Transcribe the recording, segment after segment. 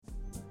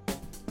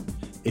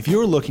If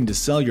you're looking to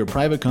sell your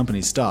private company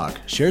stock,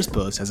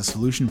 SharesPost has a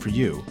solution for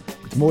you.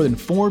 With more than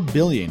 $4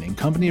 billion in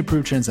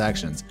company-approved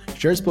transactions,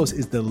 SharesPost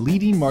is the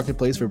leading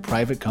marketplace for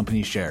private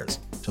company shares.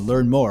 To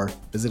learn more,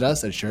 visit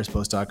us at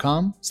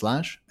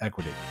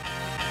sharespost.com/equity.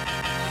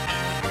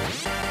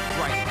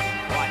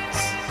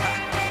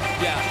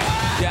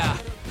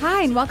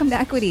 Hi, and welcome to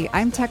Equity.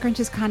 I'm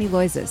TechCrunch's Connie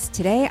Loizos.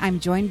 Today, I'm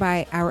joined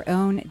by our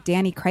own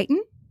Danny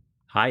Crichton.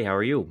 Hi, how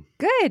are you?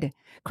 Good.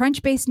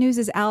 Crunchbase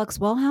News'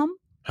 Alex Wilhelm.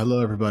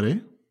 Hello,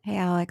 everybody. Hey,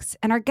 Alex.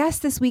 And our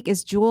guest this week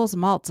is Jules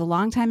Maltz, a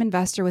longtime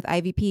investor with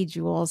IVP.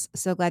 Jules,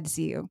 so glad to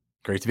see you.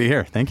 Great to be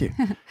here. Thank you.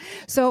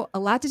 So a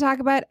lot to talk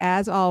about,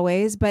 as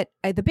always, but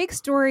the big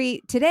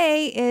story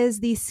today is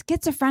the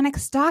schizophrenic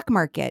stock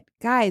market.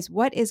 Guys,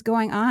 what is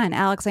going on?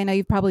 Alex, I know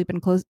you've probably been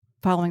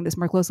following this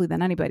more closely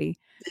than anybody.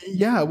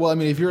 Yeah, well, I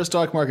mean, if you're a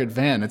stock market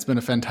fan, it's been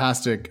a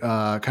fantastic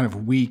kind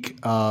of week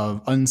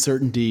of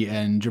uncertainty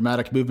and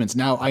dramatic movements.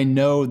 Now, I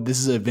know this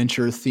is a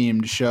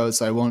venture-themed show,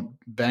 so I won't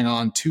bang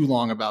on too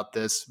long about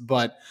this.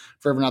 But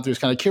for everyone out there who's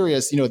kind of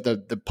curious,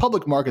 the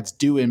public markets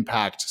do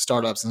impact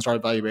startups and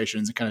startup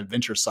valuations and kind of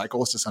venture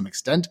cycles to some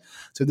extent.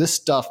 So this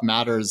stuff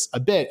matters a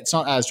bit. It's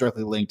not as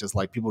directly linked as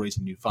like people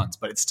raising new funds,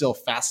 but it's still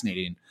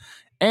fascinating.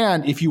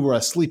 And if you were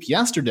asleep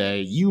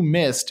yesterday, you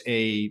missed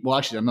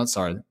actually, I'm not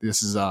sorry.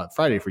 This is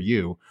Friday for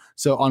you.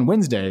 So on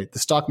Wednesday, the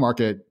stock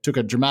market took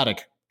a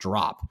dramatic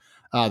drop.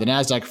 The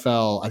NASDAQ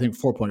fell, I think,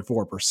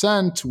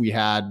 4.4%. We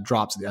had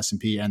drops of the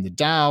S&P and the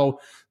Dow.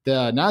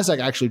 The NASDAQ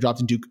actually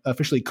dropped into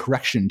officially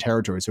correction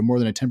territory, so more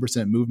than a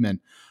 10%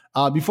 movement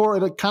before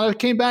it kind of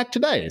came back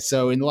today.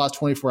 So in the last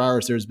 24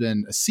 hours, there's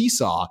been a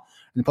seesaw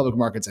in the public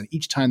markets. And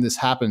each time this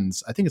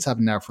happens, I think it's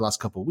happened now for the last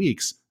couple of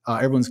weeks,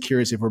 everyone's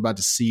curious if we're about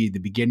to see the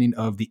beginning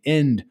of the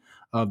end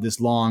of this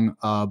long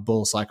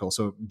bull cycle.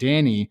 So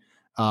Danny,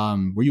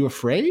 were you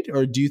afraid,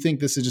 or do you think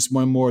this is just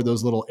one more of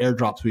those little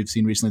airdrops we've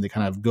seen recently that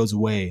kind of goes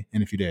away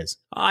in a few days?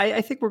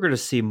 I think we're going to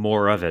see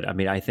more of it. I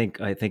mean, I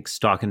think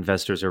stock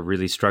investors are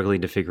really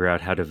struggling to figure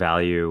out how to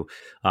value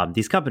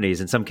these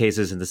companies. In some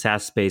cases, in the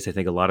SaaS space, I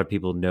think a lot of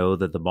people know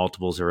that the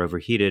multiples are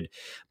overheated.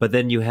 But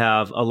then you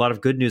have a lot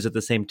of good news at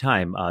the same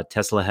time.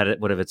 Tesla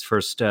had one of its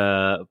first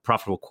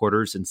profitable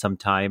quarters in some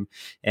time,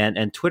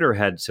 and Twitter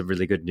had some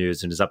really good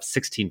news and is up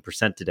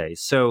 16% today.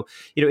 So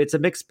it's a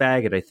mixed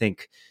bag, and I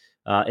think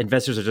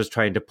investors are just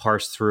trying to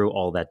parse through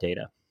all that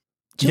data.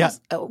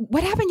 Jules,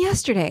 what happened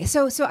yesterday?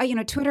 So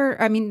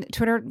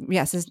Twitter,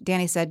 yes, as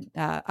Danny said,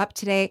 up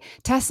today.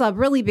 Tesla,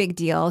 really big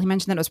deal. He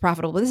mentioned that it was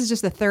profitable. This is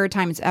just the third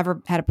time it's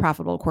ever had a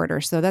profitable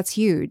quarter. So that's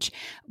huge.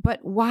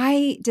 But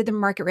why did the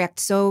market react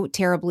so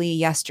terribly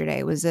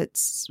yesterday? Was it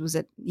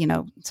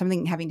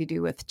something having to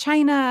do with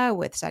China,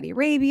 with Saudi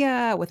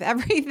Arabia, with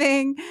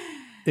everything?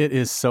 It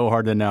is so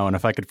hard to know. And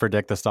if I could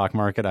predict the stock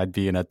market, I'd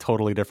be in a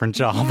totally different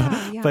job.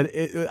 Yeah. But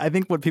I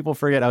think what people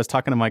forget, I was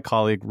talking to my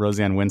colleague,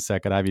 Roseanne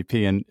Winsek at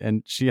IVP,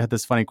 and she had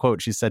this funny quote.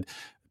 She said,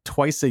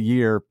 twice a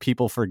year,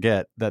 people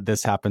forget that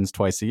this happens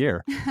twice a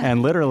year.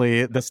 And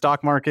literally, the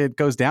stock market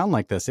goes down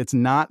like this. It's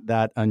not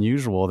that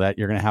unusual that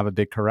you're going to have a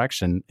big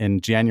correction.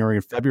 In January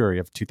and February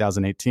of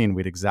 2018, we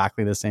had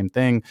exactly the same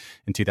thing.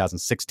 In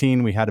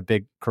 2016, we had a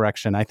big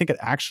correction. I think it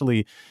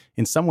actually,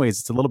 in some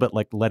ways, it's a little bit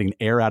like letting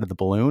air out of the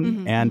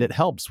balloon, and it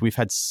helps. We've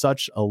had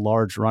such a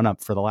large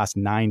run-up for the last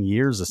 9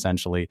 years,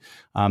 essentially.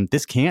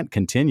 This can't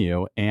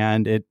continue,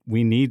 and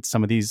we need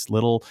some of these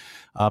little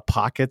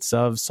pockets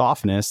of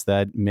softness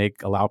that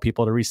allow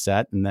people to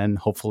reset, and then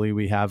hopefully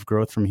we have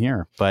growth from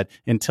here. But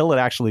until it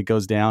actually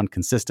goes down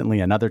consistently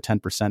another 10%,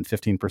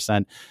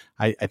 15%,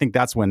 I think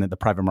that's when the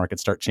private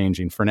markets start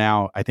changing. For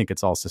now, I think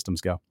it's all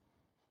systems go.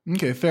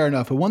 Okay, fair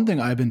enough. But one thing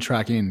I've been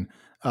tracking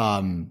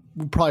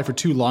probably for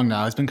too long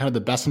now has been kind of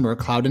the Bessemer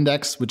Cloud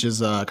Index, which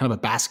is kind of a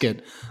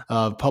basket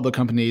of public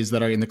companies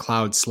that are in the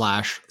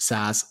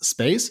cloud/SaaS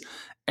space.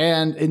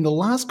 And in the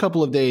last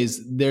couple of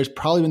days, there's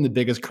probably been the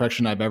biggest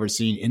correction I've ever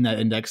seen in that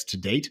index to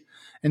date.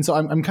 And so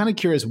I'm kind of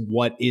curious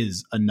what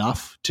is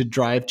enough to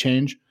drive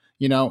change.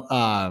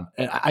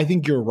 I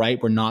think you're right.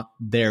 We're not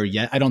there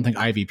yet. I don't think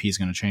IVP is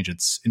going to change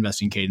its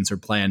investing cadence or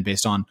plan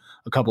based on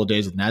a couple of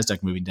days of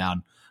NASDAQ moving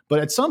down. But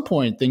at some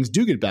point, things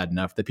do get bad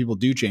enough that people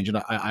do change.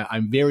 And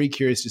I'm very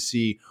curious to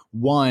see,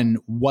 one,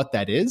 what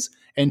that is,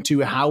 and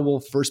two, how we'll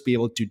first be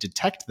able to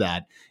detect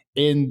that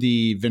in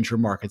the venture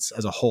markets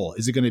as a whole.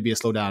 Is it going to be a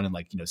slowdown in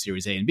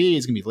Series A and B?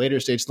 Is it going to be a later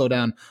stage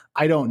slowdown?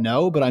 I don't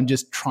know, but I'm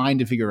just trying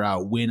to figure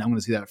out when I'm going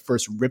to see that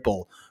first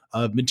ripple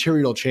of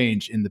material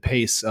change in the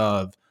pace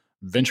of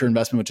venture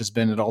investment, which has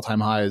been at all-time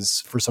highs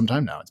for some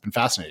time now. It's been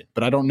fascinating,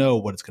 but I don't know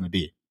what it's going to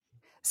be.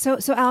 So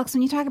Alex,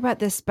 when you talk about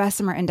this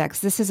Bessemer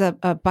index, this is a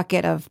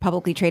bucket of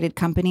publicly traded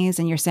companies,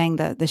 and you're saying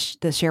that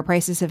the share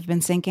prices have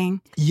been sinking?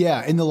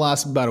 Yeah, in the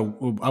last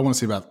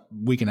about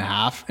week and a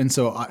half. And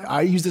so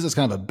I use this as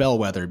kind of a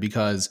bellwether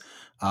because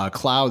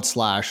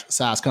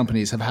cloud/SaaS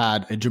companies have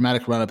had a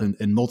dramatic run-up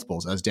in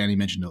multiples, as Danny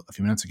mentioned a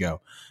few minutes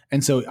ago.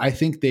 And so I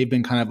think they've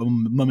been kind of a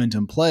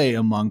momentum play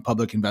among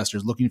public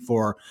investors looking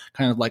for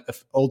kind of like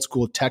old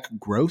school tech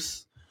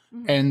growth.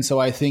 Mm-hmm. And so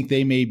I think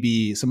they may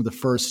be some of the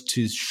first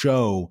to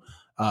show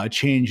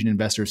change in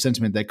investor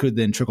sentiment that could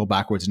then trickle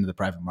backwards into the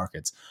private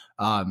markets.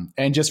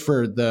 And just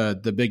for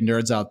the big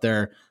nerds out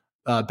there,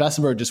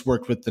 Bessemer just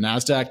worked with the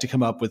NASDAQ to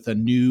come up with a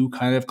new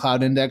kind of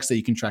cloud index that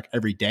you can track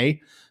every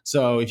day.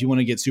 So if you want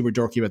to get super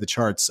dorky about the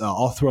charts,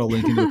 I'll throw a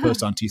link into the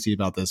post on TC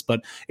about this.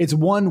 But it's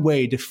one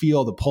way to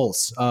feel the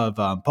pulse of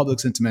public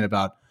sentiment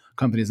about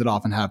companies that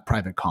often have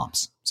private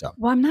comps. So,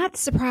 well, I'm not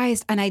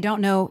surprised, and I don't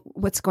know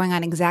what's going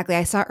on exactly.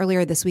 I saw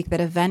earlier this week that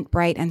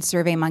Eventbrite and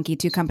SurveyMonkey,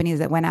 two companies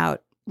that went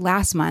out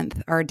last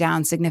month, are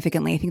down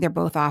significantly. I think they're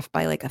both off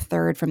by like a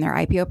third from their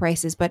IPO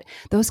prices, but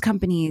those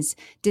companies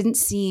didn't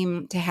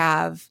seem to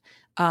have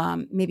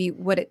maybe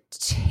what it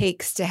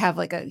takes to have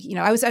like a,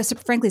 I was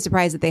frankly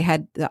surprised that they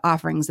had the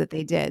offerings that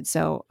they did.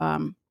 So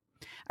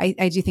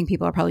I do think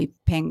people are probably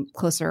paying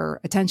closer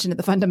attention to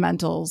the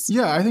fundamentals.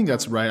 Yeah, I think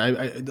that's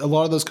right. A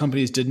lot of those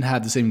companies didn't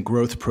have the same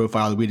growth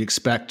profile that we'd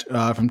expect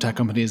from tech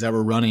companies that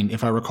were running,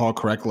 if I recall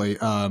correctly,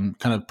 kind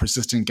of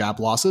persistent gap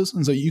losses.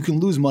 And so you can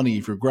lose money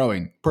if you're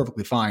growing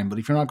perfectly fine, but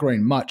if you're not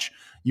growing much,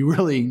 you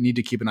really need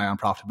to keep an eye on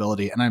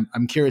profitability. And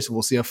I'm curious if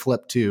we'll see a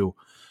flip to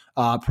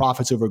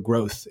profits over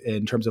growth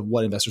in terms of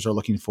what investors are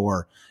looking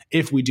for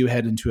if we do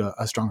head into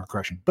a stronger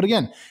correction. But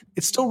again,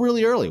 it's still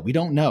really early. We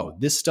don't know.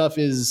 This stuff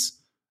is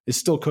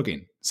still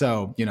cooking.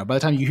 So, by the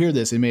time you hear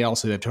this, it may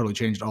also have totally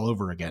changed all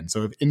over again.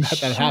 So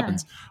if that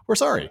happens, we're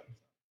sorry.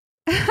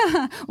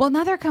 Well,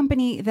 another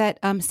company that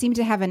seemed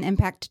to have an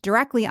impact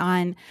directly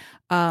on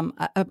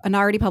an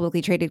already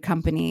publicly traded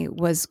company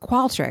was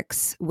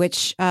Qualtrics,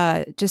 which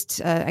I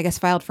guess,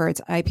 filed for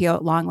its IPO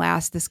at long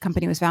last. This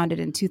company was founded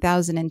in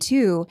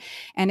 2002,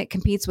 and it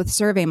competes with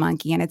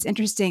SurveyMonkey. And it's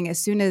interesting, as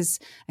soon as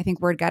I think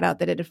word got out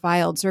that it had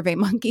filed,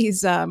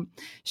 SurveyMonkey's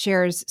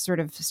shares sort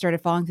of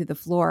started falling through the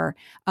floor.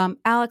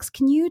 Alex,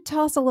 can you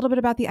tell us a little bit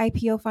about the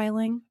IPO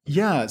filing?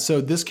 Yeah,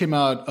 so this came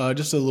out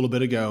just a little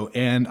bit ago,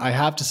 and I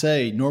have to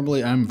say,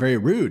 normally I'm very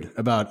rude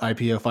about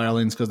IPO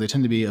filings because they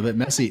tend to be a bit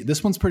messy.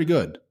 This one's pretty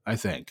good, I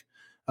think.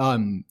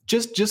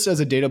 Just as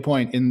a data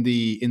point, in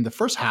the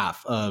first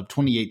half of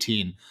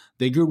 2018,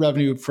 they grew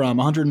revenue from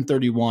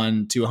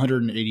 131 to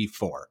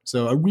 184.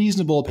 So a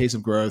reasonable pace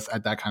of growth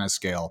at that kind of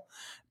scale.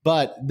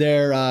 But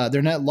their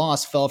net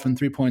loss fell from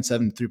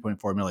 3.7 to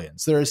 3.4 million.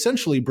 So they're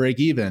essentially break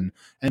even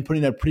and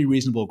putting up pretty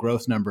reasonable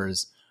growth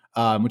numbers,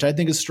 which I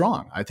think is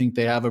strong. I think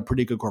they have a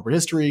pretty good corporate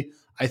history.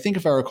 I think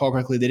if I recall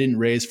correctly, they didn't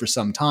raise for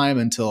some time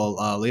until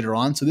later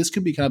on. So this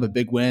could be kind of a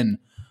big win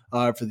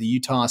for the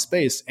Utah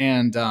space.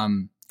 And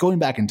going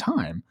back in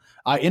time,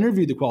 I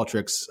interviewed the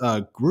Qualtrics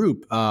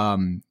group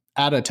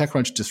at a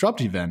TechCrunch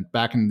Disrupt event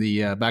back in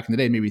the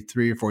day, maybe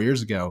 3 or 4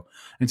 years ago.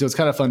 And so it's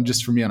kind of fun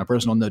just for me on a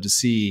personal note to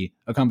see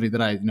a company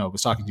that I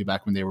was talking to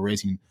back when they were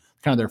raising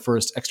kind of their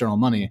first external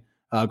money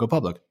go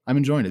public. I'm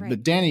enjoying it. Right.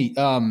 But Danny,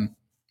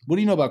 what do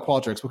you know about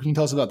Qualtrics? What can you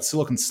tell us about the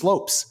Silicon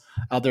Slopes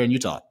out there in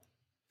Utah?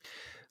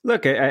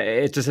 Look,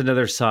 it's just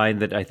another sign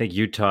that I think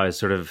Utah is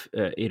sort of,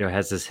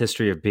 has this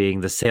history of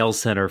being the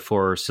sales center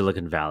for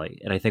Silicon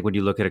Valley. And I think when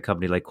you look at a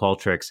company like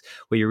Qualtrics,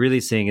 what you're really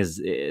seeing is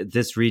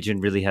this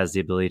region really has the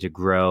ability to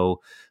grow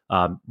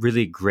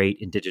really great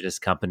indigenous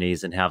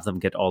companies and have them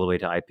get all the way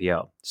to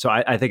IPO. So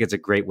I think it's a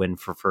great win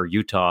for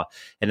Utah.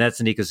 And that's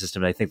an ecosystem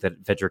that I think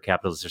that venture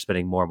capitalists are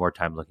spending more and more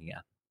time looking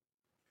at.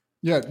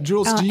 Yeah,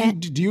 Jules,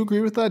 do you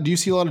agree with that? Do you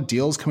see a lot of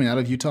deals coming out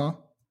of Utah?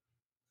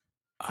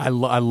 I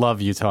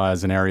love Utah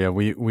as an area.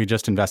 We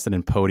just invested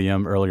in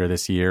Podium earlier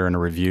this year, in a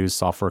reviews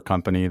software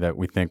company that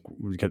we think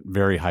we get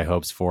very high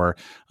hopes for.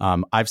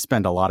 I've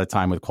spent a lot of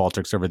time with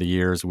Qualtrics over the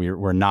years.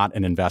 We're not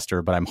an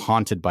investor, but I'm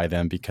haunted by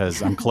them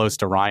because I'm close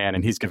to Ryan,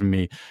 and he's given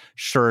me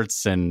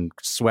shirts and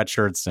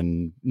sweatshirts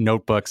and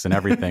notebooks and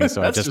everything.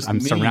 So I'm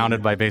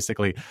surrounded by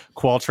basically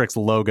Qualtrics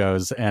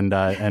logos, and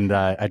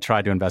I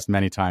tried to invest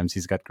many times.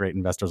 He's got great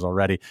investors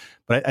already,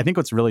 but I think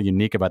what's really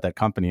unique about that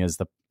company is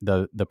the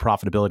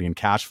profitability and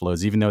cash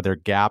flows. Even though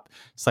they're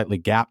slightly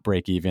gap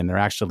break even,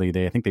 I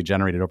think they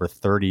generated over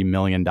 $30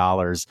 million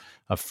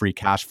of free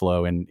cash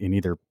flow in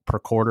either per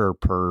quarter or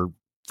per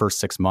first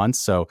 6 months.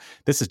 So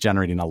this is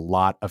generating a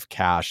lot of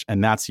cash,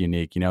 and that's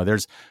unique.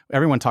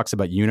 Everyone talks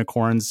about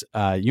unicorns.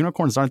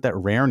 Unicorns aren't that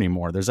rare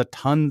anymore. There's a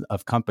ton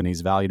of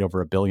companies valued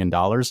over $1 billion.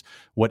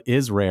 What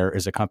is rare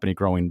is a company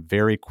growing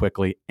very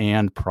quickly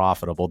and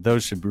profitable.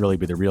 Those should really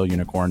be the real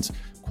unicorns.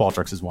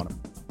 Qualtrics is one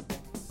of them.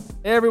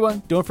 Hey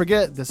everyone, don't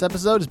forget, this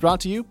episode is brought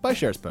to you by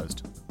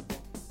SharesPost.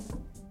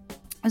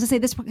 I was going to say,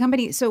 this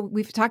company, so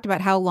we've talked about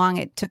how long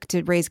it took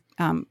to raise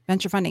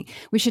venture funding.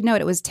 We should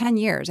note it was 10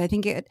 years. I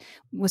think it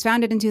was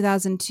founded in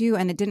 2002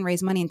 and it didn't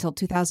raise money until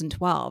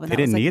 2012. And they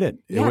didn't need it.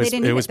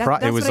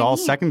 It was all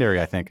secondary,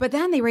 I think. But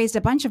then they raised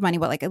a bunch of money,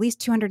 at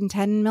least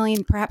 210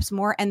 million, perhaps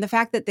more. And the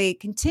fact that they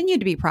continue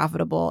to be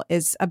profitable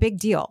is a big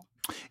deal.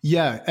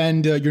 Yeah,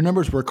 and your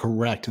numbers were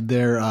correct.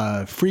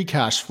 Their free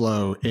cash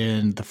flow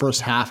in the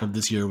first half of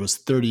this year was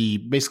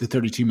basically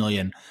 32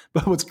 million.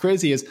 But what's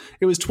crazy is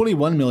it was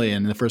 21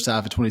 million in the first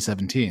half of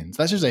 2017.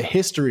 So that's just a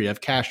history of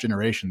cash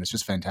generation that's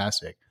just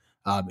fantastic.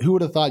 Who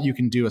would have thought you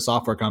can do a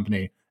software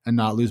company and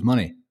not lose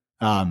money?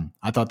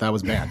 I thought that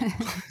was bad.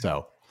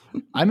 So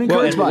I'm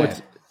encouraged by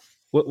it.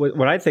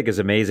 What I think is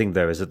amazing,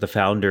 though, is that the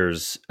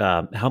founders,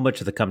 how much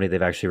of the company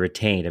they've actually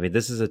retained. I mean,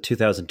 this is a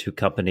 2002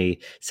 company,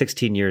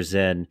 16 years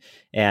in,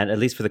 and at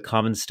least for the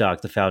common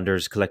stock, the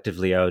founders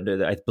collectively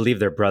own, I believe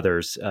they're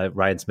brothers,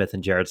 Ryan Smith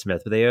and Jared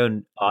Smith, but they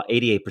own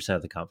 88%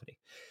 of the company.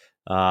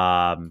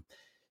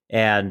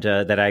 And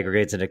that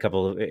aggregates into a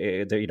couple of,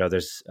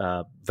 there's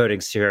voting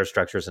share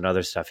structures and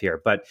other stuff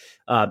here. But,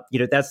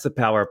 that's the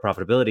power of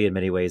profitability in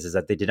many ways, is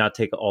that they did not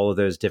take all of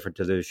those different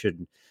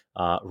dilution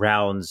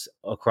rounds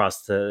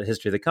across the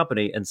history of the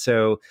company. And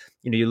so,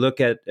 you look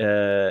at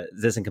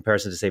this in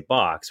comparison to, say,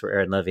 Box, where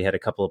Aaron Levy had a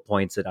couple of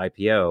points at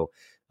IPO.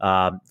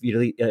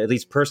 At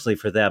least personally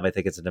for them, I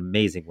think it's an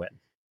amazing win.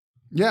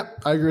 Yeah,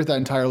 I agree with that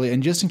entirely.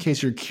 And just in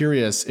case you're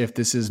curious if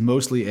this is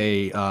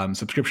mostly a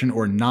subscription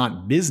or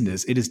not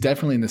business, it is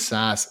definitely in the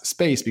SaaS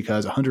space,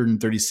 because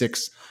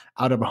 136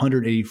 out of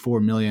 184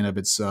 million of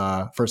its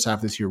first half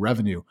of this year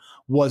revenue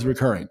was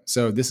recurring.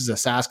 So this is a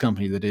SaaS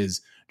company that is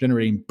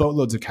generating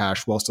boatloads of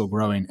cash while still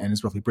growing and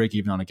is roughly break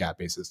even on a GAAP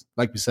basis.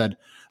 Like we said,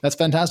 that's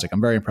fantastic. I'm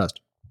very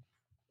impressed.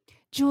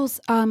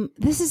 Jules,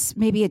 this is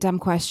maybe a dumb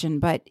question,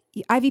 but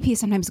IVP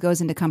sometimes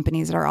goes into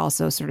companies that are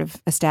also sort of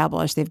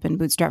established. They've been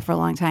bootstrapped for a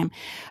long time.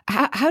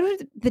 How do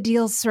the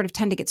deals sort of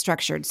tend to get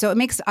structured? So it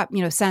makes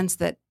sense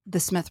that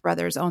the Smith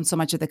brothers own so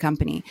much of the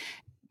company.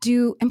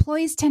 Do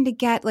employees tend to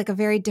get like a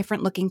very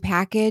different looking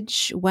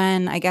package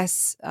when, I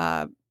guess,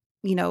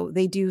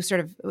 they do sort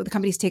of, the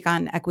companies take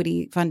on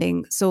equity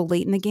funding so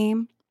late in the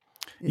game?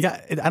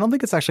 Yeah, I don't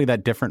think it's actually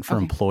that different for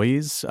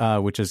employees,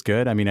 which is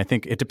good. I mean, I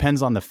think it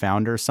depends on the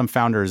founder. Some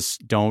founders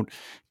don't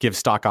give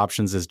stock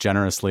options as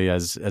generously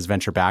as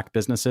venture-backed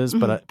businesses,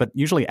 but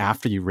usually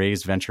after you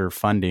raise venture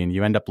funding,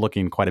 you end up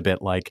looking quite a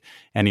bit like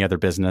any other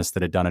business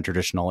that had done a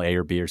traditional A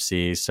or B or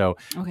C. So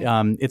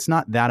it's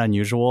not that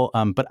unusual.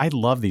 But I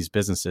love these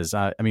businesses.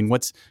 I mean,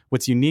 what's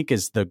unique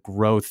is the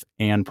growth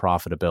and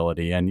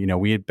profitability.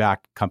 And we had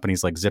backed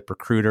companies like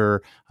ZipRecruiter,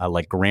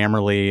 like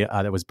Grammarly,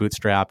 that was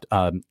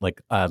bootstrapped,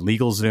 like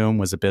LegalZoom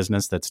was a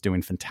business that's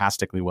doing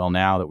fantastically well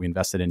now that we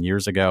invested in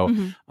years ago.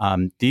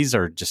 These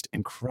are just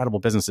incredible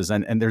businesses.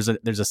 And there's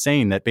a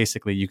saying that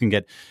basically you can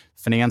get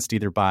financed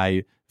either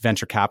by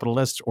venture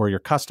capitalists or your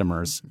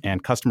customers,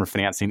 and customer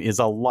financing is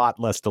a lot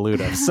less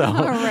dilutive.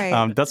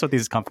 So that's what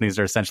these companies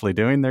are essentially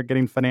doing. They're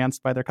getting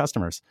financed by their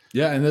customers.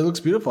 Yeah, and it looks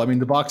beautiful. I mean,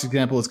 the Box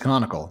example is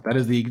canonical. That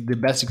is the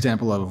best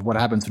example of what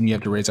happens when you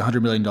have to raise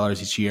 $100 million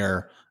each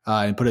year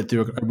and put it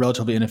through a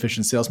relatively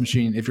inefficient sales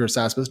machine if you're a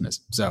SaaS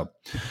business. So,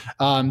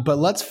 but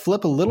let's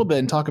flip a little bit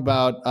and talk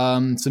about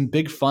some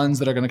big funds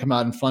that are going to come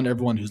out and fund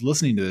everyone who's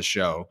listening to this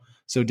show.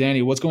 So,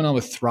 Danny, what's going on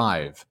with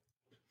Thrive?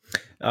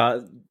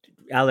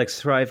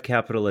 Alex, Thrive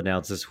Capital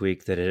announced this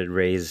week that it had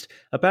raised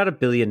about $1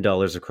 billion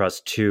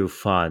across two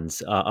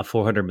funds, a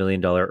 $400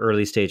 million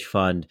early stage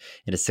fund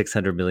and a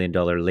 $600 million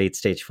late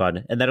stage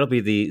fund. And that'll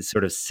be the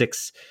sort of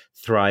sixth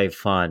Thrive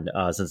fund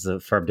since the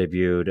firm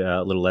debuted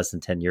a little less than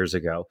 10 years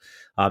ago.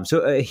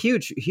 So a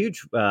huge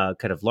kind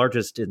of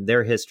largest in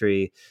their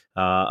history,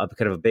 kind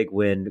of a big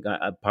win,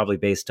 probably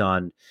based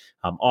on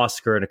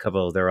Oscar and a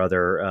couple of their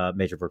other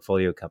major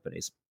portfolio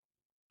companies.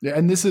 Yeah,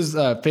 and this is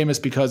famous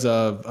because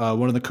of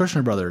one of the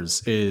Kushner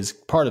brothers is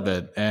part of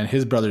it, and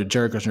his brother,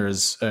 Jared Kushner,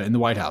 is in the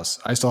White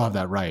House. I still have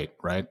that right?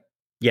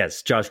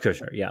 Yes, Josh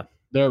Kushner, yeah.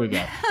 There we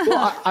go.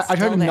 Well, I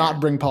try to not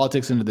bring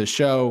politics into the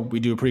show. We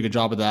do a pretty good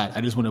job of that.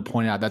 I just want to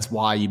point out that's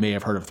why you may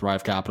have heard of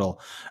Thrive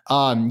Capital.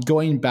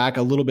 Going back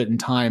a little bit in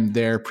time,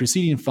 their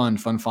preceding fund,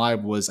 Fund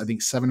 5, was, I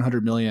think,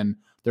 $700 million.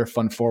 Their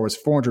Fund 4 was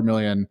 $400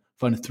 million.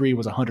 Fund 3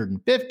 was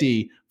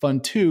 $150.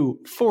 Fund 2,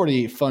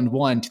 $40. Fund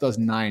 1,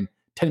 2009,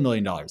 $10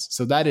 million.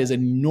 So that is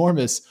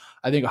enormous,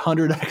 I think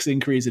 100x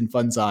increase in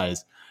fund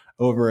size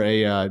over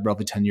a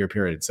roughly 10-year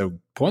period. So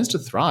points to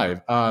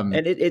Thrive. And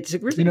it's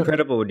really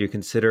incredible when you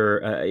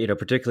consider,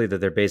 particularly that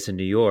they're based in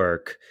New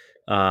York.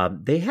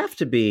 They have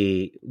to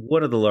be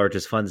one of the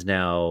largest funds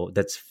now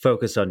that's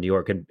focused on New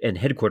York and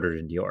headquartered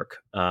in New York.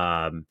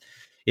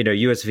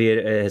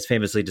 USV has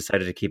famously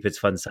decided to keep its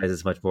fund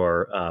sizes much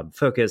more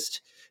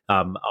focused.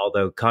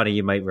 Although, Connie,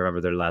 you might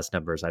remember their last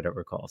numbers. I don't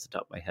recall off the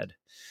top of my head.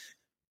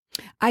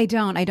 I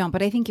don't,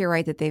 but I think you're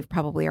right that they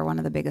probably are one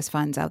of the biggest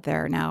funds out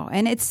there now.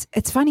 And it's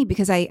funny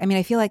because I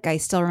feel like I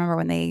still remember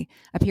when they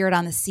appeared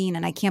on the scene,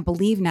 and I can't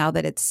believe now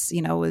that it's,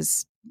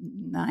 was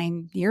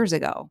 9 years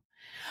ago.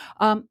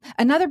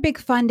 Another big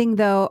funding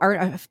though, or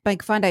a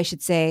big fund, I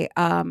should say,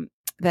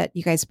 that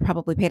you guys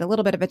probably paid a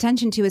little bit of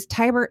attention to is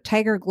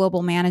Tiger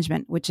Global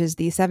Management, which is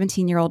the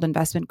 17-year-old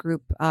investment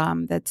group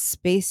that's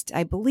based,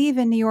 I believe,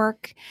 in New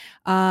York.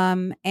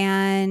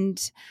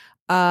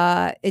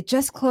 It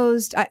just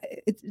closed.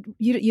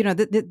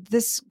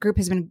 This group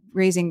has been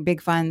raising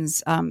big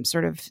funds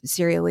sort of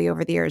serially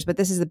over the years, but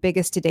this is the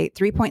biggest to date,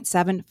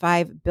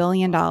 $3.75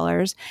 billion.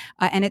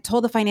 And it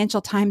told the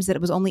Financial Times that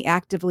it was only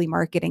actively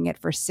marketing it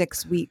for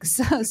 6 weeks.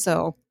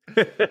 So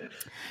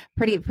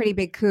pretty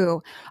big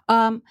coup.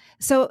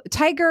 So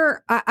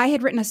Tiger, I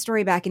had written a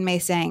story back in May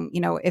saying,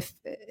 if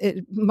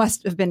it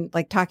must have been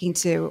like talking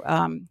to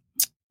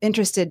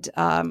interested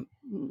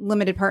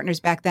limited partners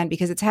back then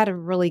because it's had a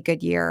really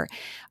good year.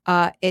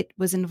 It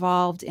was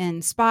involved in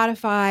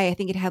Spotify. I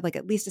think it had like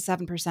at least a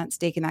 7%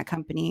 stake in that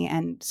company.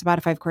 And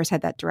Spotify, of course,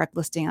 had that direct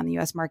listing on the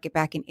US market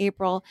back in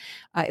April.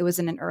 It was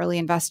an early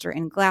investor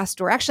in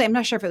Glassdoor. Actually, I'm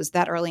not sure if it was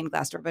that early in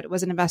Glassdoor, but it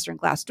was an investor in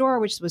Glassdoor,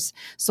 which was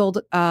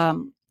sold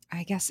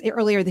I guess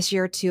earlier this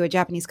year to a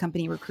Japanese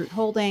company, Recruit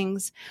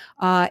Holdings.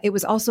 It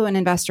was also an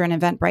investor in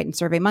Eventbrite and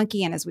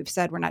SurveyMonkey. And as we've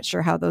said, we're not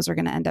sure how those are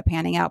going to end up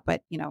panning out,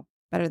 but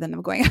better than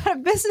them going out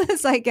of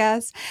business, I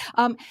guess.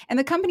 And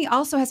the company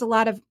also has a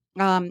lot of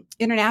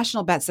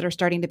international bets that are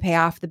starting to pay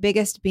off. The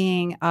biggest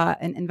being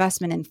an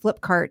investment in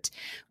Flipkart,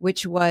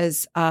 which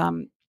was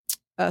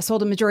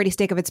sold a majority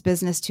stake of its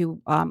business to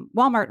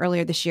Walmart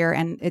earlier this year,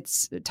 and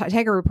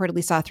Tiger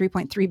reportedly saw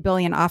 $3.3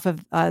 billion off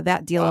of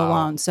that deal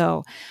alone.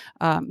 So,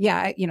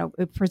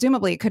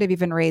 presumably it could have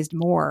even raised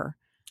more.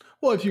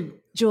 Well, if you,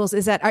 Jules,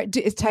 is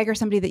Tiger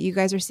somebody that you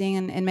guys are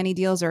seeing in many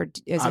deals, or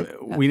is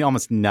it? We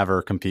almost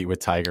never compete with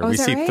Tiger. Oh, we is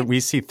that see right? we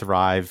see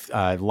Thrive.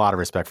 A lot of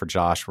respect for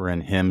Josh. We're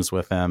in HIMSS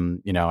with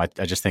him. I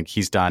just think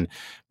he's done.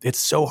 It's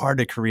so hard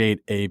to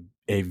create a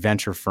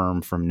venture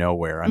firm from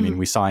nowhere. I mean,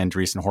 we saw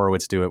Andreessen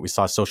Horowitz do it. We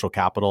saw Social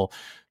Capital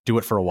do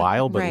it for a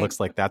while, but it looks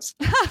like that's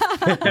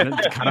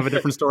kind of a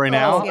different story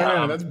now. Oh,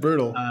 man, that's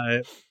brutal.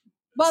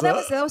 Well, that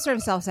was sort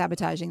of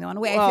self-sabotaging, though. In a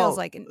way, it feels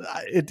like. And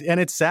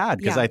it's sad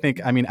because I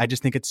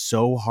just think it's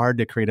so hard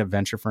to create a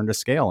venture firm to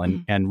scale.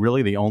 And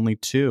really the only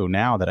two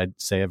now that I'd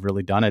say have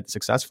really done it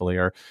successfully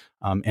are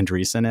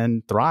Andreessen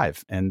and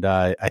Thrive. And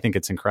I think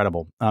it's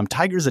incredible.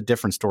 Tiger's a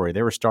different story.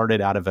 They were started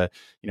out of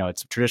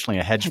it's traditionally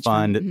a hedge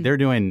fund. Mm-hmm. They're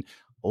doing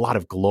a lot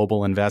of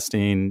global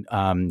investing,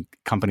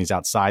 companies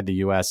outside the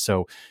U.S.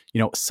 So,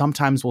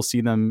 sometimes we'll see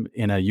them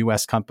in a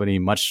U.S. company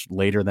much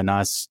later than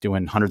us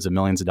doing hundreds of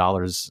millions of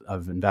dollars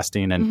of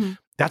investing. And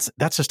that's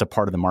just a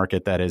part of the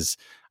market that is,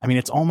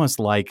 it's almost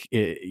like,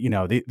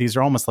 these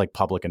are almost like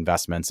public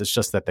investments. It's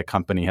just that the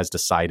company has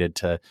decided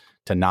to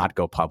not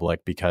go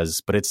public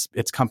but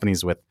it's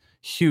companies with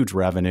huge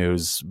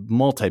revenues,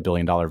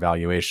 multi-billion-dollar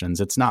valuations.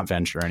 It's not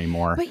venture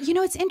anymore. But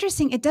it's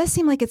interesting. It does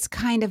seem like it's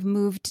kind of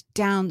moved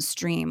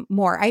downstream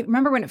more. I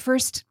remember when it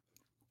first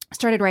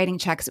started writing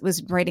checks, it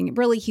was writing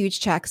really huge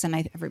checks,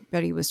 and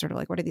everybody was sort of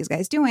like, "What are these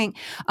guys doing?"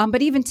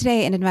 But even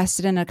today, it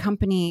invested in a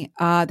company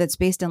that's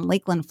based in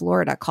Lakeland,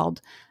 Florida,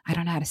 called, I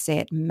don't know how to say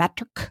it,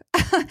 Metrc,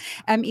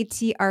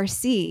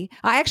 METRC.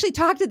 I actually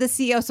talked to the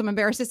CEO, so I'm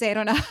embarrassed to say I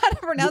don't know how to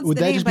pronounce the name. Would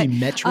that just be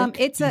Metric?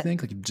 It's you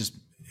think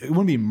it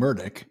wouldn't be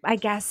Murdoch. I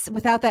guess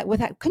without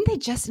couldn't they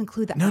just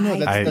include that? No,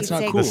 that's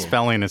not cool. The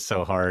spelling is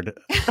so hard.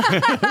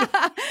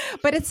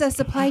 But it's a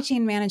supply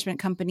chain management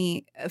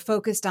company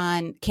focused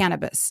on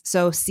cannabis,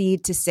 so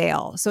seed to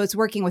sale. So it's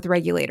working with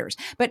regulators.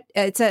 But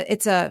it's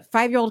a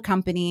 5-year-old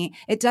company.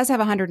 It does have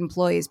 100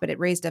 employees, but it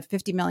raised a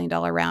 $50 million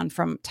round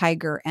from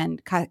Tiger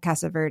and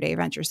Casa Verde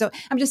Ventures. So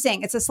I'm just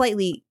saying it's a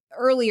slightly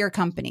earlier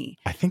company.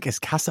 I think is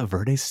Casa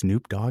Verde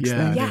Snoop Dogg's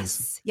thing?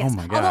 Yes. Oh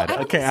my God.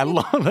 Okay, I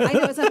love it. I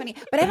know it's not funny,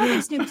 but I don't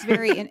think Snoop's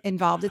very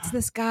involved. It's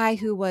this guy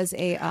who was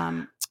a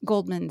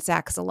Goldman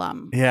Sachs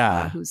alum.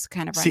 Yeah. Who's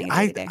kind of running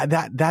it day.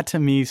 That to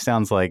me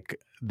sounds like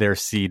their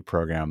seed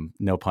program,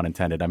 no pun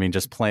intended.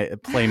 Just play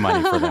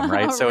money for them,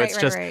 right? So it's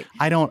just, right.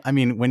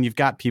 When you've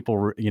got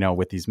people,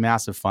 with these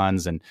massive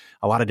funds and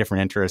a lot of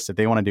different interests, if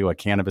they want to do a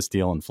cannabis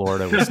deal in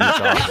Florida with Snoop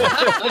Dogg,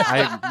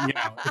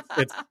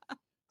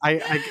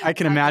 I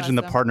can imagine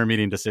the partner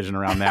meeting decision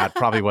around that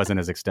probably wasn't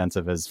as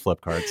extensive as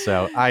Flipkart.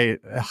 So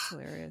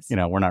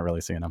we're not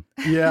really seeing them.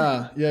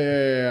 Yeah.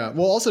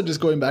 Well, also just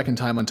going back in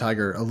time on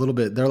Tiger a little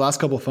bit, their last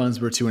couple of funds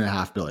were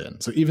 $2.5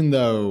 billion. So even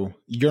though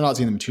you're not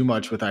seeing them too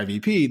much with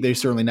IVP, they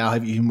certainly now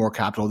have even more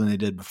capital than they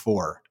did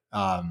before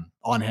on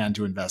hand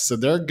to invest. So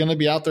they're going to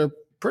be out there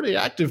pretty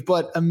active.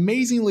 But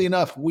amazingly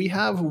enough, we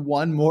have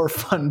one more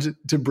fund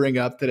to bring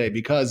up today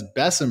because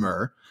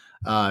Bessemer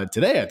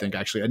today, I think,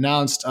 actually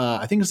announced,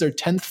 I think it's their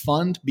 10th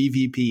fund,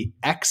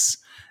 BVPX.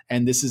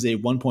 And this is a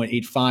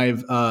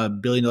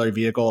 $1.85 billion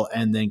vehicle.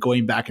 And then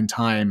going back in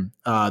time,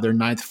 their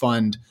 9th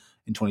fund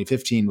in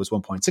 2015 was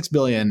 $1.6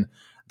 billion.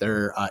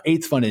 Their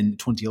 8th fund in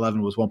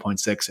 2011 was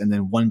 1.6, and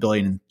then $1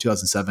 billion in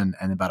 2007,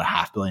 and about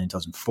 $500 million in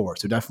 2004.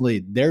 So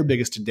definitely their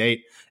biggest to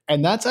date.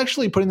 And that's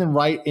actually putting them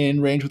right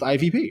in range with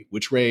IVP,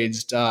 which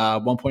raised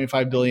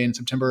 $1.5 billion in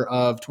September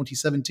of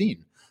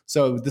 2017.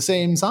 So the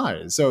same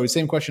size. So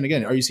same question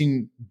again. Are you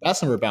seeing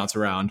Bessemer bounce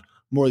around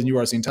more than you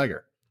are seeing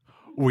Tiger?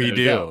 We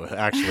do,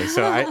 actually.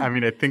 So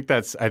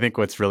I think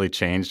what's really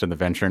changed in the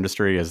venture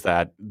industry is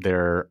that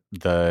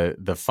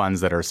the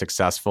funds that are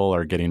successful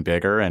are getting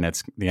bigger, and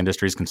the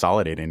industry's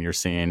consolidating. You're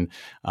seeing,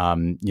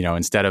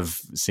 instead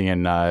of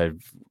seeing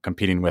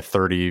competing with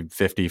 30,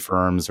 50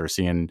 firms or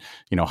seeing,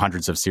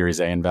 hundreds of Series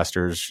A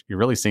investors, you're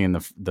really seeing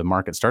the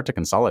market start to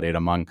consolidate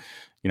among,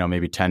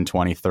 maybe 10,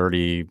 20,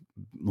 30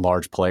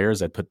 large players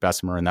that put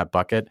Bessemer in that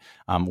bucket.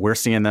 We're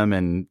seeing them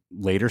in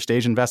later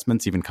stage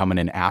investments, even coming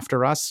in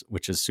after us,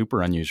 which is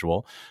super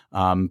unusual.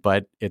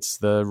 But it's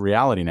the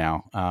reality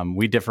now.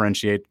 We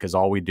differentiate because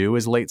all we do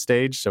is late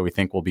stage. So we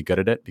think we'll be good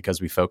at it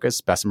because we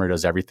focus. Bessemer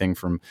does everything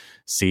from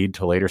seed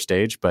to later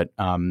stage, but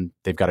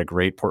they've got a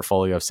great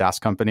portfolio of SaaS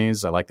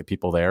companies. I like the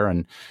people there,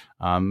 and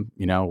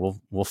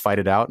we'll fight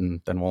it out,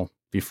 and then we'll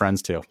be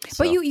friends too.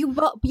 So. But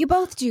you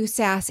both do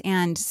SaaS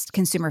and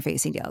consumer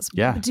facing deals.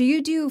 Yeah. Do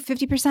you do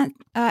 50%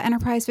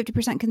 enterprise,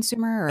 50%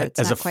 consumer, or it's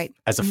not quite?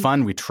 As a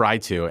fund, we try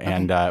to,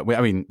 and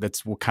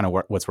that's kind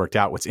of what's worked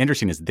out. What's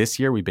interesting is this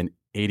year we've been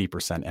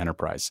 80%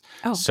 enterprise.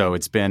 Oh. So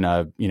it's been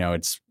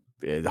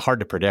it's hard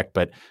to predict,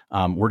 but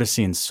we're just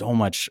seeing so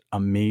much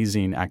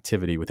amazing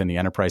activity within the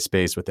enterprise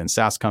space, within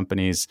SaaS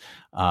companies.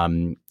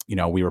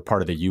 We were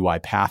part of the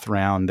UiPath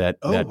round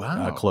that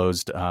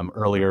closed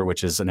earlier,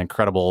 which is an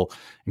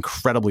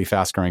incredibly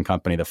fast-growing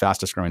company, the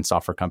fastest-growing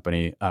software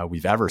company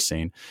we've ever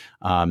seen.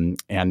 We've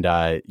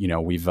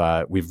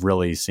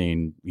really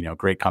seen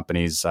great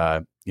companies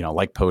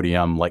like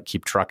Podium, like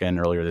Keep Truckin'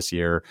 earlier this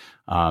year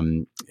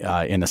in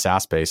the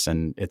SaaS space,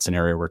 and it's an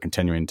area we're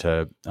continuing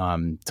to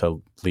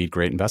lead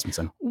great investments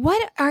in.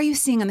 What are you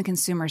seeing on the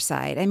consumer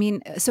side? I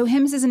mean, so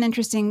Hims is an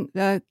interesting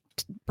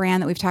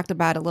brand that we've talked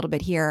about a little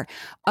bit here.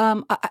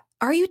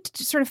 Are you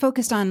sort of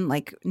focused on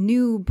like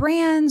new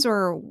brands,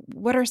 or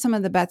what are some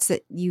of the bets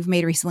that you've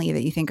made recently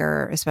that you think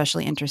are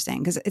especially interesting?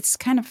 Because it's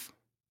kind of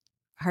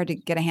hard to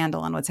get a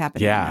handle on what's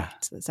happening on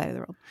that side of the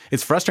world.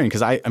 It's frustrating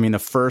because the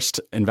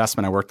first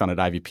investment I worked on at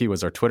IVP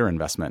was our Twitter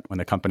investment when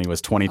the company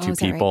was 22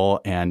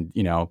 people, right? And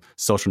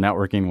social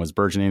networking was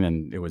burgeoning,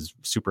 and it was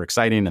super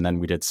exciting. And then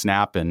we did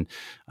Snap in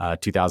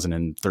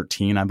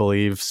 2013, I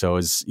believe. So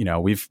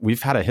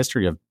we've had a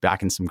history of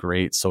backing some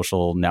great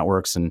social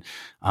networks, and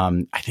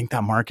I think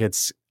that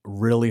market's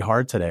really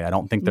hard today. I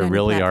don't think there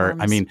really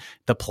platforms are. I mean,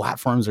 the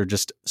platforms are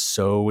just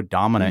so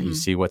dominant. Mm-hmm. You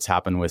see what's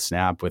happened with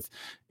Snap, with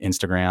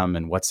Instagram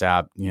and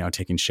WhatsApp,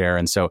 taking share.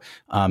 And so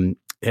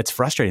it's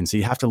frustrating. So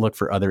you have to look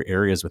for other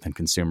areas within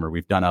consumer.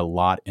 We've done a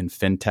lot in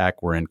fintech.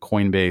 We're in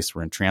Coinbase.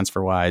 We're in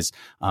TransferWise.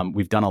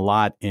 We've done a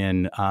lot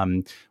in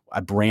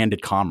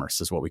branded commerce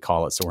is what we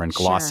call it. So we're in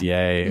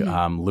Glossier, sure.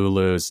 Mm-hmm.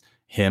 Lulu's.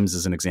 Hims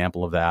is an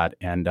example of that.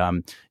 And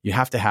you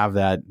have to have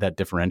that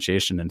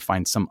differentiation and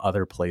find some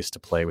other place to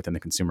play within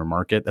the consumer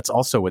market. That's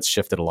also what's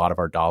shifted a lot of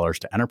our dollars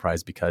to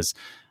enterprise, because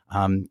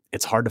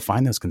it's hard to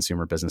find those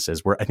consumer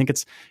businesses where I think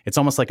it's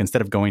almost like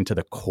instead of going to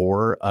the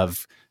core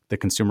of the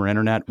consumer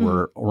internet,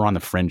 mm-hmm. we're on the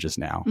fringes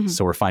now. Mm-hmm.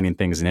 So we're finding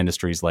things in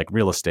industries like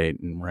real estate,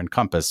 and we're in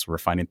Compass. We're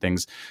finding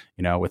things,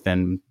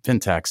 within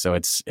fintech. So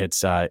it's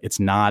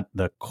not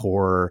the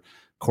core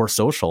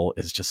social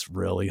is just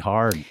really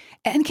hard.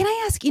 And can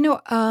I ask,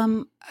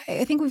 I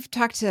think we've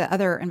talked to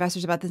other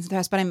investors about this in the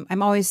past, but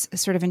I'm always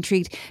sort of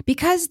intrigued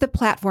because the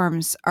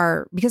platforms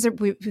because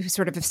we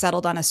sort of have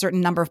settled on a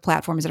certain number of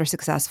platforms that are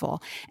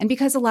successful. And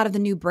because a lot of the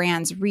new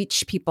brands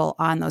reach people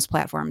on those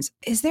platforms,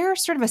 is there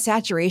sort of a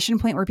saturation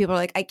point where people are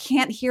like, I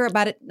can't hear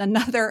about it,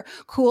 another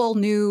cool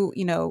new,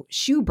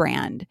 shoe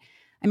brand?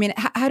 I mean,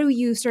 how do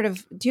you do you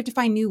have to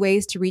find new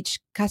ways to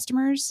reach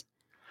customers?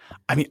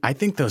 I mean, I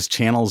think those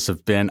channels I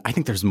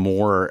think there's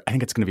more. I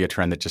think it's going to be a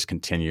trend that just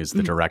continues,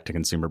 the direct to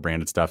consumer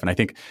branded stuff. And I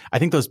think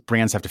those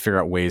brands have to figure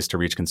out ways to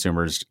reach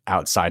consumers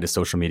outside of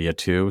social media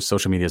too.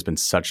 Social media has been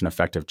such an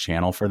effective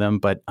channel for them.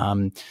 But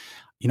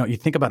you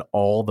think about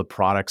all the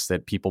products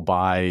that people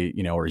buy,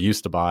 or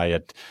used to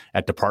buy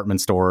at department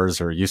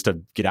stores, or used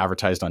to get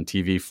advertised on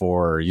TV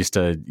for, or used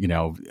to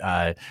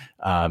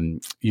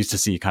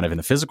see kind of in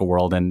the physical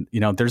world. And,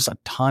 there's a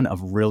ton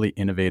of really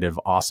innovative,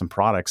 awesome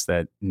products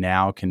that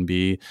now can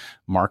be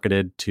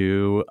marketed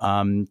to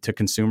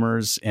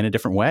consumers in a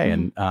different way.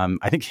 Mm-hmm. And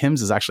I think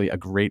Hims is actually a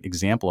great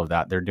example of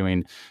that. They're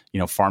doing,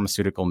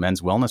 pharmaceutical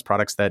men's wellness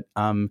products that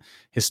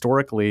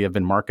historically have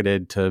been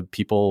marketed to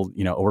people,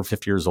 over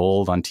 50 years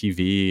old on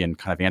TV and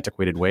kind of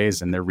antiquated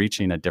ways, and they're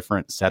reaching a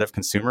different set of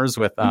consumers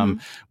with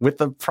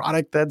the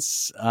product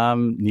that's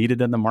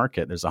needed in the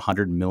market. There's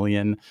 100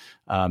 million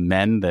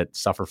men that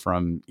suffer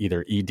from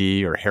either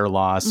ED or hair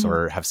loss, mm-hmm.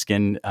 or have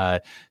skin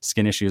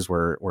issues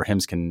where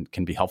Hims can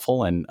be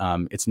helpful. And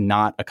it's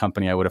not a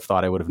company I would have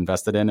thought I would have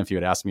invested in if you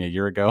had asked me a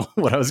year ago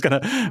what I was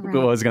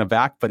gonna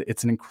back. But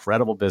it's an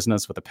incredible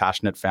business with a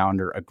passionate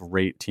founder, a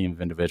great team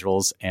of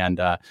individuals, and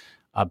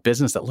a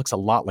business that looks a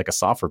lot like a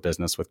software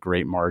business with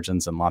great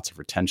margins and lots of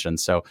retention.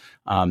 So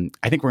I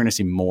think we're going to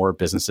see more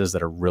businesses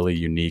that are really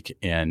unique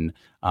in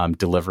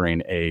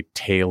delivering a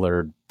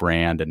tailored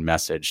brand and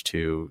message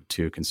to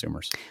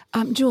consumers.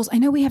 Jules, I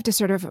know we have to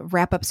sort of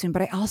wrap up soon,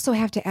 but I also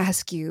have to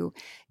ask you,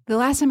 the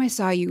last time I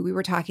saw you, we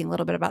were talking a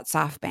little bit about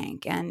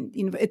SoftBank, and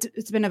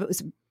it's been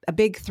a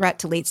big threat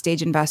to late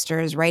stage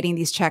investors writing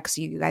these checks.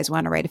 You guys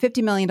want to write a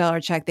 $50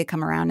 million check. They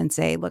come around and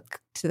say, look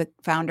to the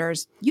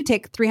founders, you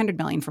take $300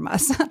 million from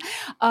us.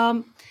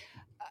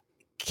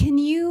 Can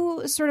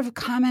you sort of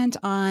comment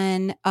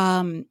on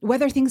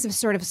whether things have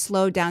sort of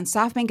slowed down?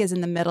 SoftBank is in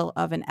the middle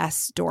of an S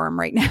storm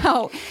right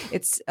now.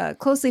 It's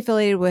closely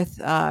affiliated with,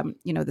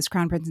 this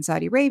crown prince in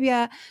Saudi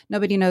Arabia.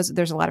 Nobody knows.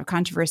 There's a lot of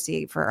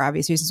controversy for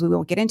obvious reasons we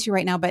won't get into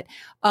right now. But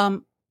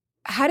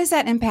how does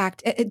that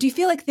impact? Do you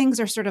feel like things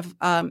are sort of,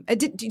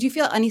 do you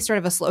feel any sort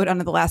of a slowdown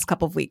in the last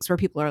couple of weeks where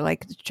people are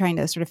like trying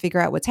to sort of figure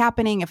out what's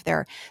happening, if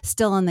they're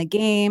still in the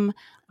game?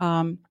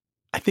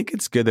 I think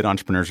it's good that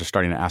entrepreneurs are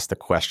starting to ask the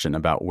question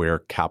about where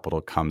capital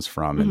comes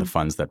from and the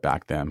funds that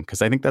back them,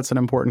 because I think that's an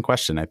important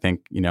question. I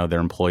think, their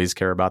employees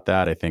care about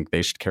that. I think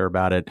they should care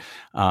about it.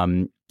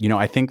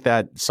 I think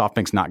that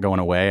SoftBank's not going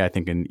away. I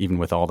think even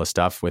with all the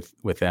stuff with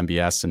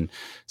MBS and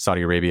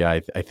Saudi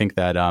Arabia, I think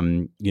that,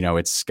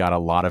 it's got a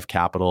lot of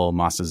capital.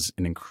 Moss is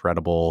an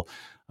incredible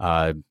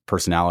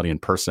personality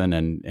and person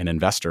and an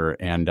investor.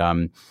 And,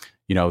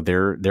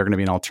 they're going to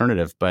be an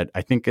alternative, but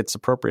I think it's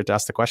appropriate to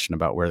ask the question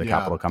about where the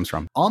capital comes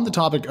from. On the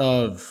topic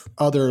of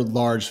other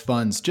large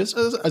funds, just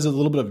as a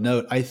little bit of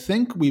note, I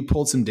think we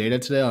pulled some data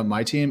today on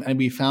my team and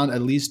we found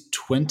at least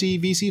 20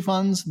 VC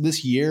funds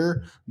this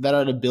year that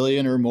are at $1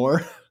 billion or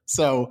more.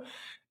 So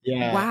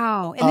yeah.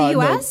 Wow. In the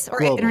US or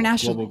global,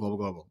 international?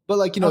 Global.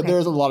 But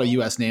there's a lot of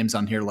US names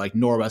on here, like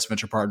Norwest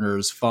Venture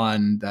Partners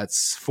Fund,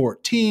 that's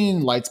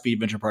 14, Lightspeed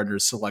Venture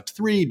Partners Select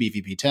 3,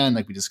 BVP 10,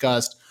 like we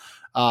discussed.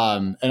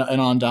 And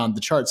on down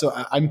the chart. So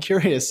I'm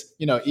curious,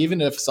 even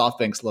if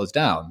SoftBank slows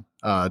down,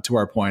 to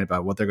our point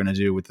about what they're going to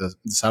do with the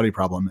Saudi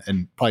problem,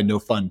 and probably no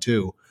fund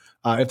too,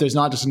 if there's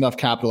not just enough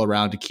capital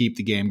around to keep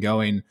the game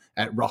going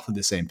at roughly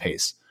the same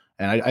pace.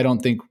 And I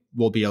don't think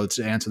we'll be able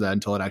to answer that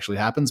until it actually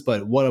happens.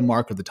 But what a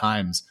mark of the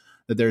times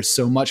that there's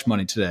so much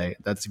money today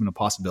that's even a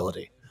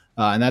possibility.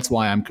 And that's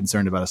why I'm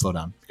concerned about a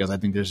slowdown, because I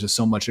think there's just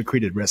so much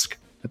accreted risk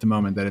at the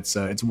moment that it's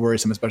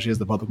worrisome, especially as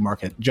the public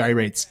market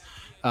gyrates.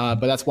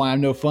 But that's why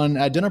I'm no fun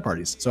at dinner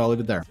parties. So I'll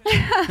leave it there.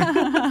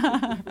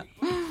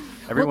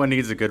 Everyone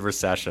needs a good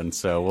recession,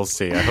 so we'll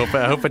see. I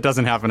hope it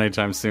doesn't happen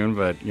anytime soon,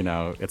 but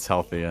it's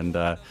healthy. And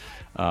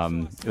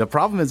the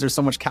problem is there's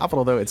so much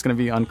capital, though. It's going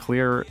to be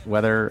unclear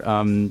whether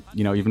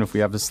even if we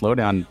have a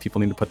slowdown,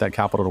 people need to put that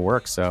capital to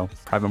work. So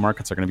private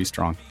markets are going to be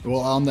strong.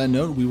 Well, on that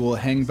note, we will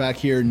hang back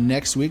here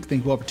next week.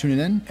 Thank you all for tuning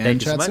in, and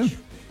chat soon.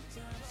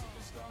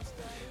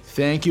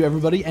 Thank you,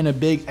 everybody, and a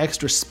big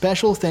extra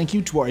special thank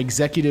you to our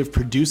executive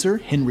producer,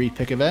 Henry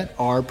Picavet,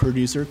 our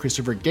producer,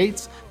 Christopher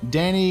Gates,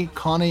 Danny,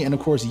 Connie, and of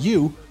course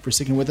you for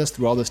sticking with us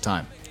through all this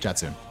time. Chat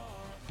soon.